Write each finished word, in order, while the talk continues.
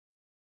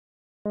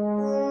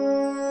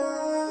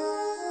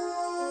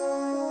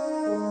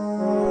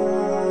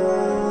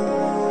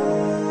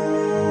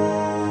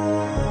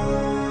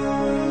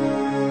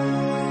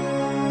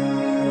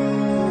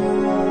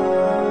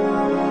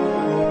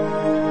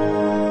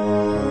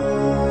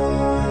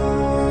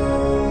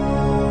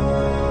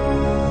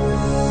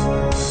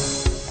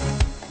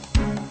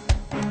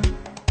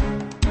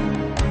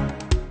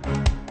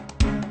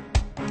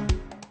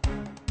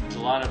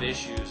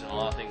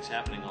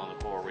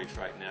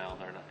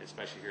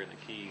especially here in the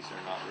Keys,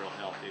 are not real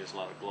healthy. There's a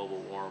lot of global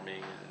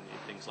warming and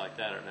things like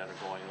that are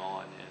going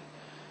on,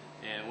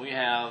 and we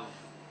have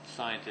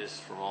scientists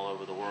from all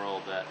over the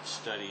world that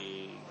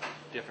study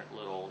different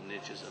little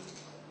niches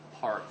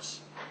and parts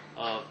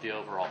of the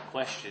overall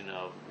question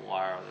of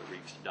why are the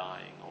reefs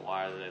dying, or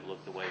why do they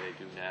look the way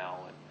they do now,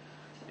 and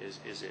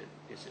is it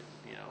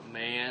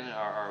man, or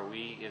are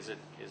we, is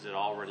it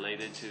all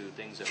related to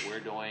things that we're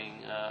doing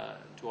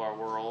to our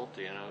world,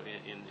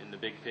 in the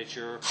big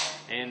picture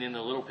and in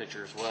the little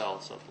picture as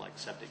well, so like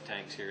septic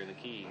tanks here in the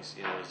Keys,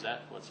 is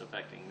that what's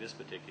affecting this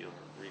particular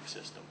reef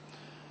system?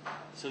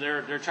 So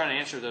they're trying to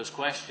answer those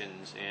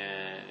questions,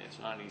 and it's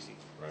not an easy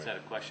set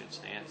of questions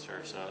to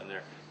answer. So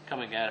they're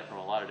coming at it from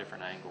a lot of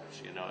different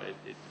angles.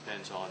 It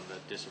depends on the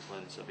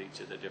disciplines of each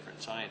of the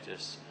different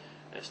scientists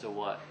as to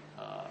what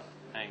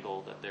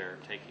angle that they're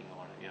taking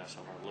on it.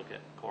 Some will look at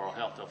coral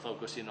health. They'll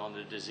focus in on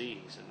the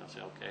disease, and they'll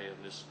say, okay,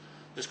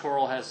 this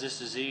coral has this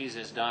disease,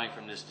 it's dying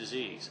from this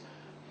disease.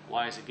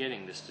 Why is it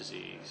getting this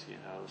disease?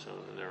 So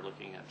they're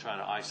looking at trying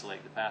to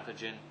isolate the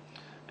pathogen.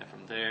 And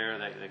from there,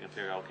 they can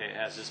figure out, okay, it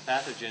has this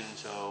pathogen,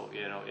 so,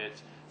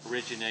 it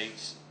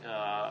originates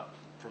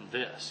from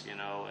this,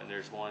 and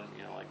there's one,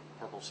 like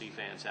purple sea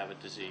fans have a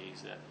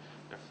disease that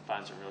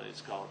finds really,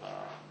 it's called,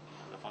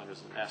 the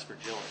fungus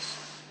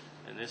aspergillus.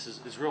 And this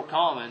is real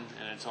common,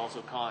 and it's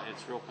also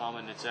it's real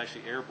common, it's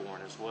actually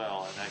airborne as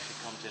well. It actually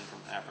comes in from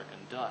African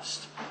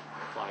dust.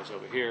 It flies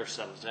over here,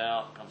 settles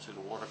out, comes through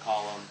the water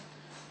column.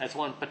 That's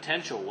one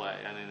potential way.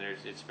 I mean,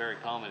 it's very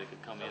common. It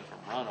could come in from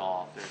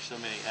runoff. There's so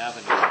many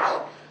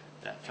avenues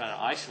that trying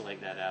to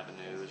isolate that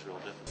avenue is real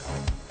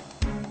difficult.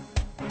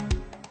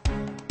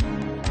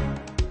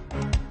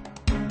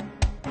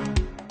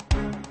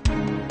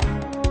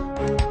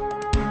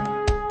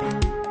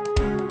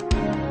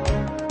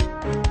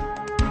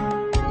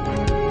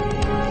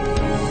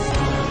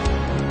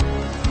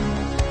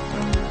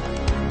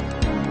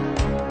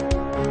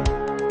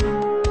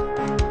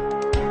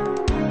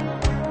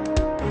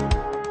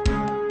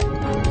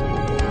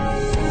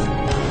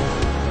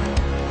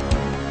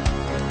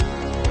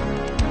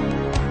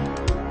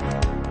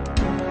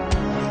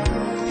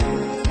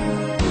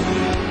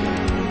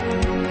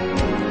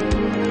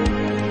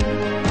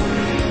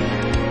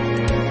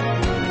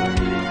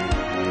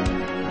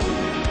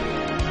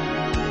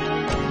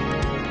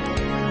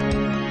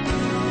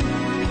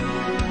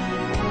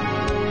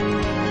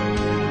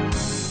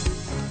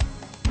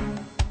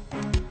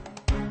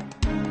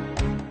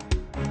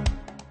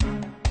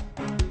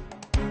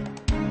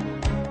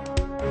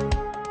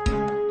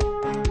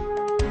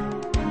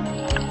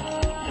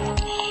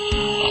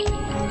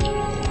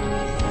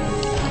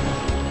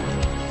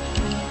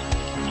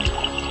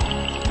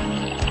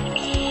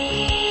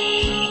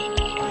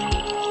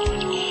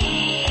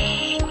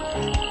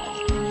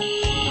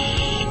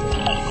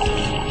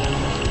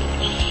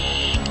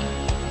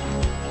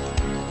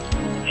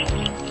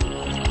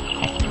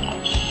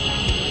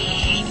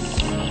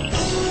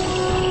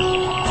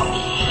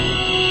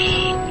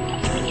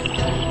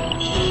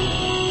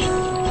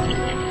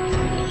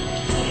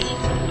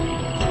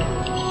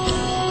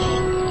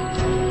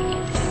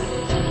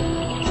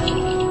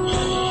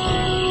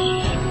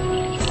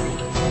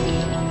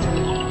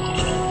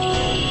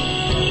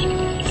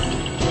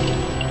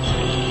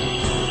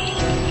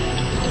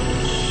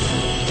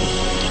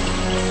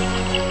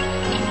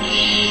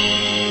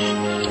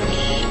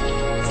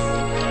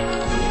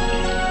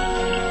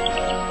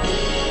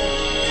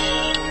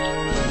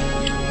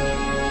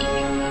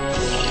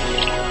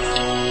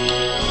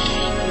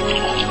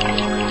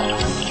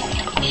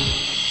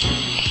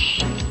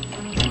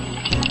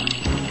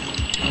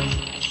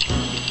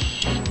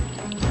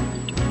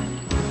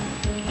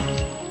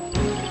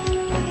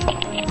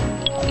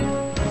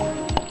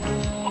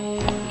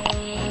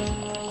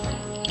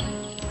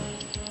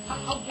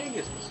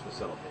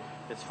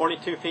 It's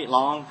 42 feet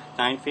long,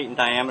 9 feet in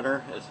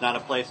diameter. It's not a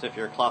place if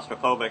you're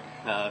claustrophobic.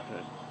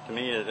 To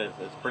me,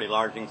 it's pretty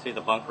large. You can see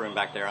the bunk room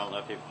back there. I don't know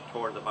if you've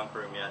toured the bunk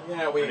room yet.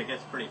 Yeah, but it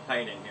gets pretty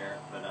tight in here.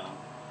 But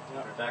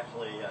there's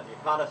actually, you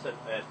caught us at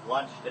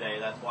lunch today.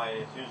 That's why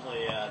it's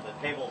usually, the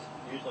table's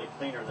usually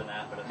cleaner than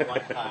that, but it's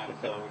lunchtime,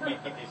 so we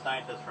can't keep these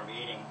scientists from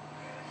eating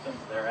since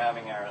they're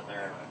having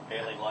their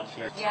daily lunch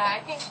here. Yeah,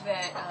 I think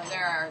that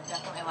there are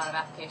definitely a lot of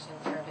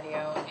applications for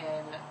video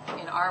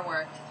in our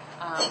work.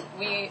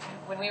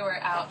 When we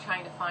were out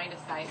trying to find a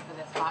site for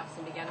this box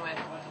to begin with,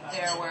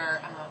 there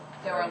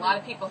were a lot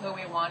of people who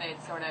we wanted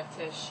sort of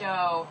to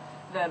show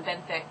the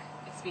benthic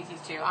species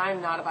to.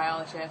 I'm not a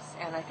biologist,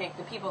 and I think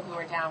the people who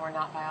were down were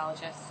not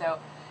biologists. So,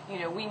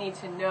 we need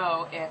to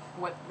know if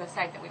what the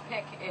site that we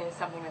pick is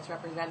something that's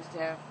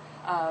representative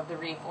of the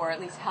reef, or at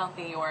least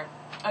healthy, or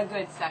a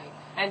good site.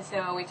 And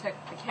so we took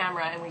the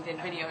camera and we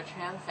did video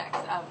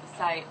transects of the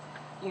site,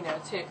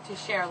 to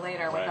share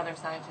later with other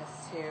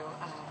scientists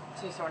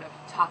to sort of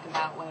talk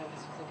about whether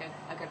this was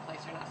a good place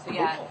or not. So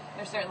yeah,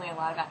 there's certainly a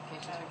lot of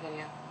applications for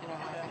video in our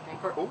life, I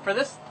think. For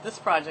this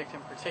project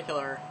in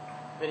particular,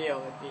 video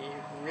would be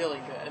really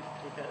good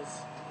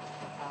because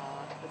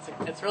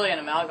it's really an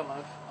amalgam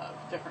of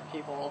different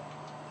people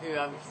who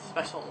have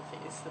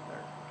specialties that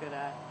they're good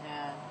at.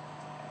 And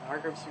our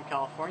group's from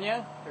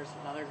California. There's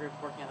another group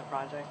working on the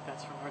project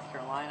that's from North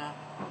Carolina,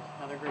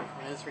 another group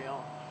from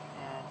Israel.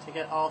 And to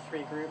get all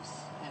three groups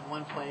in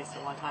one place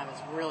at one time is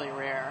really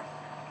rare.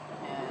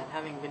 And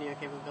having video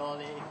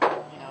capability,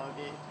 would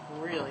be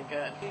really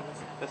good.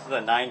 This is a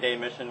 9-day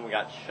mission. We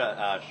got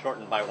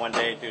shortened by 1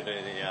 day due to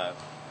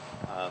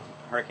the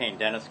Hurricane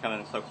Dennis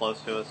coming so close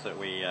to us that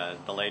we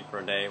delayed for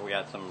a day. We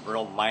had some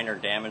real minor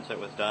damage that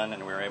was done,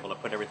 and we were able to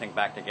put everything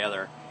back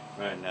together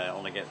and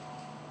only get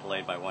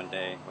delayed by 1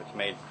 day, which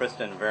made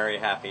Kirsten very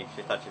happy.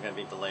 She thought she was going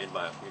to be delayed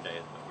by a few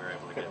days, but we were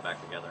able to get it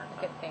back together.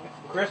 Good thing.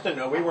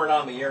 Kirsten, we weren't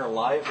on the air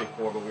live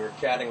before, but we were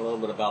chatting a little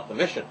bit about the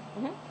mission.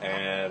 Mm-hmm.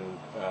 And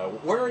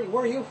where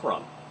are you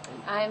from?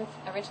 I'm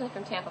originally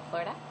from Tampa,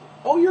 Florida.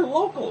 Oh, you're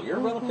local. You're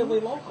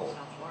relatively local.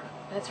 South Florida.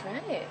 That's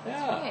right.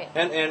 That's Yeah. right.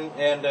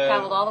 And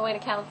Traveled all the way to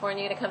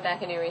California to come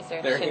back and do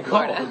research there you in go.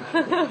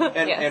 Florida.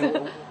 Yes.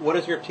 And what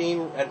is your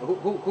team? And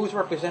who's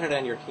represented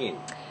on your team?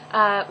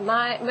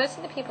 Most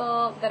of the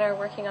people that are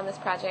working on this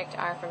project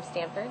are from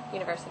Stamford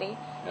University,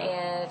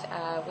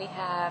 and we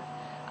have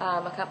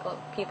a couple of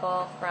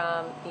people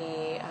from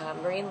the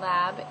Marine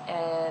Lab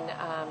in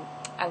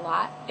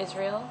Eilat,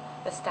 Israel,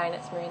 the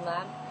Steinitz Marine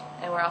Lab,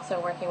 and we're also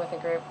working with a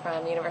group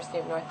from the University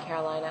of North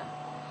Carolina,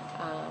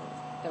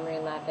 the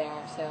Marine Lab there.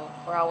 So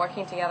we're all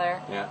working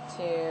together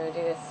to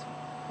do this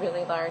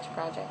really large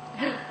project.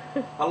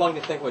 How long do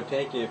you think it would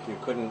take you if you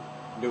couldn't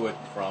do it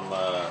from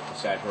a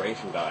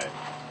saturation dive?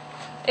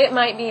 It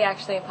might be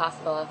actually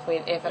impossible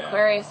if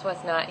Aquarius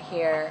was not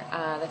here.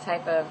 The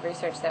type of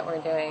research that we're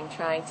doing,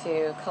 trying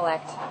to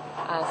collect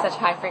such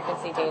high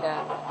frequency data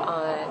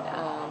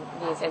on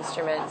these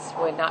instruments,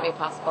 would not be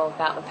possible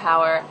without the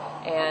power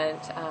and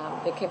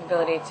the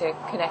capability to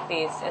connect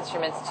these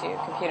instruments to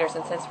computers.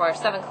 And since we're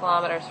 7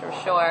 kilometers from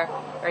shore,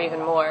 or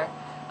even more,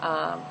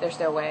 there's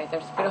no way. We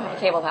don't have a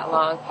cable that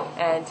long,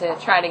 and to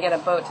try to get a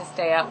boat to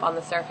stay up on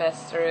the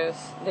surface through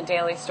the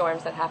daily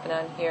storms that happen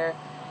on here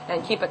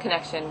and keep a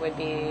connection would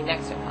be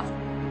next to impossible.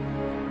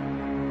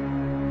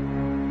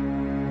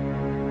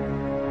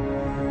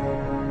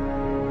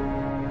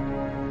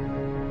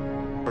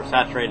 We're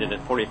saturated at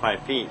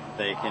 45 feet.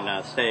 They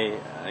can stay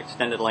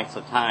extended lengths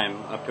of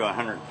time up to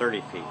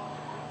 130 feet.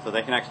 So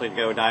they can actually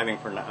go diving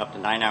for up to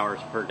 9 hours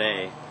per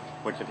day,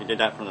 which if you did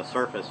that from the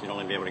surface, you'd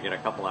only be able to get a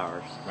couple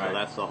hours. Right. So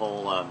that's the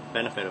whole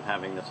benefit of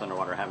having this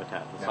underwater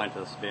habitat. The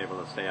scientists be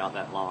able to stay out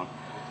that long.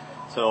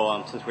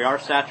 So since we are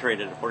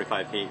saturated at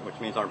 45 feet, which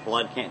means our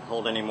blood can't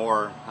hold any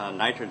more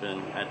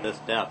nitrogen at this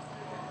depth,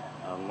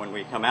 when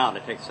we come out,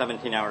 it takes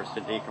 17 hours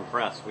to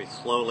decompress. We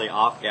slowly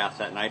off-gas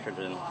that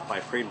nitrogen by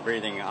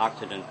pre-breathing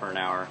oxygen for an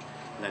hour,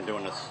 and then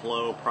doing a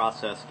slow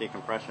process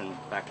decompression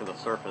back to the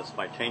surface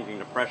by changing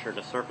the pressure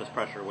to surface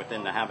pressure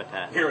within the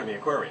habitat. Here in the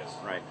Aquarius.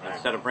 Right.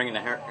 Instead of bringing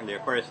the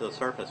Aquarius to the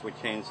surface, we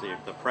change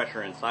the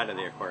pressure inside of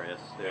the Aquarius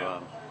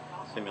to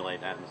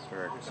simulate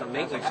atmospheric. Some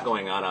maintenance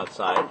going on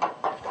outside.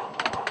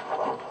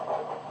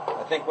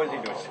 I think, what is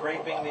he doing?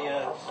 Scraping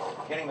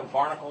getting the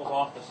barnacles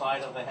off the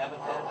side of the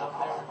habitat out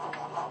there?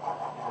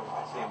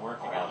 I see him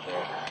working out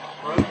there.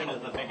 Corrosion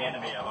is a big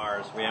enemy of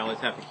ours. We always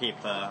have to keep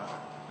to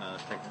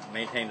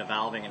maintain the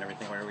valving and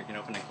everything. Where we can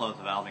open and close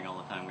the valving all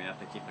the time, we have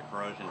to keep the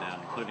corrosion down,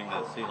 including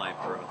the sea life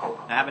growth.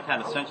 The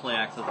habitat essentially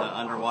acts as an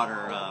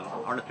underwater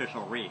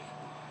artificial reef.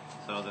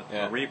 So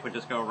the reef would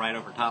just go right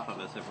over top of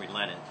us if we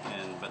let it.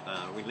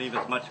 But we leave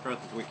as much growth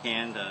as we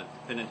can to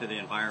fit into the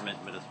environment.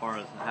 But as far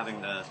as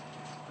having the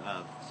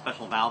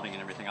special valving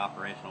and everything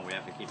operational, we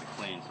have to keep it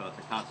clean. So it's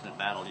a constant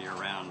battle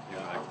year-round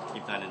to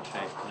keep that in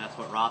shape. And that's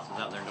what Ross is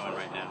out there doing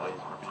right now.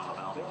 He's working on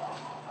the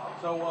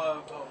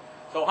valving.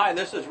 So hi,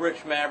 this is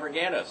Rich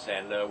Mavroganis,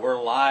 and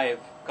we're live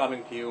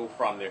coming to you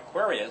from the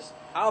Aquarius.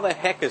 How the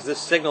heck is this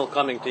signal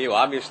coming to you?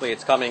 Obviously,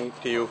 it's coming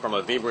to you from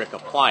a VBrick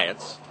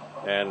appliance,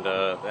 and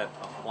that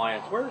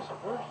appliance, where's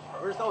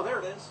oh, there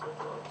it is.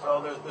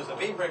 So there's a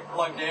VBrick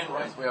plugged in,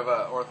 right? Yes, we have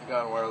an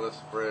Orthogon wireless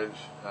bridge.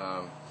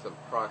 It's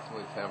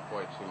approximately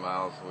 10.2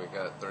 miles, and we've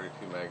got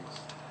 32 megs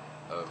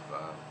of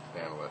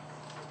bandwidth.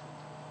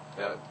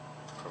 That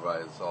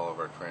provides all of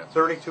our transfers.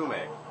 32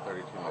 meg.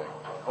 32 meg.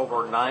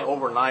 Over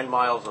 9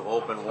 miles of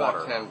open water.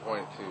 About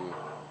 10.2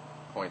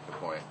 point to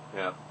point.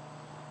 Yeah.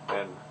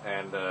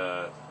 And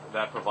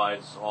that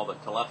provides all the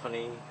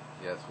telephony.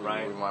 Yes, we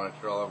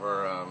monitor all of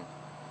our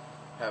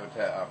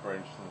habitat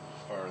operations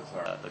as far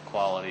as our... The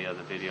quality of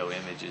the video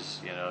images,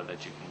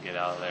 that you can get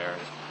out of there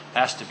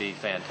has to be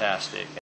fantastic.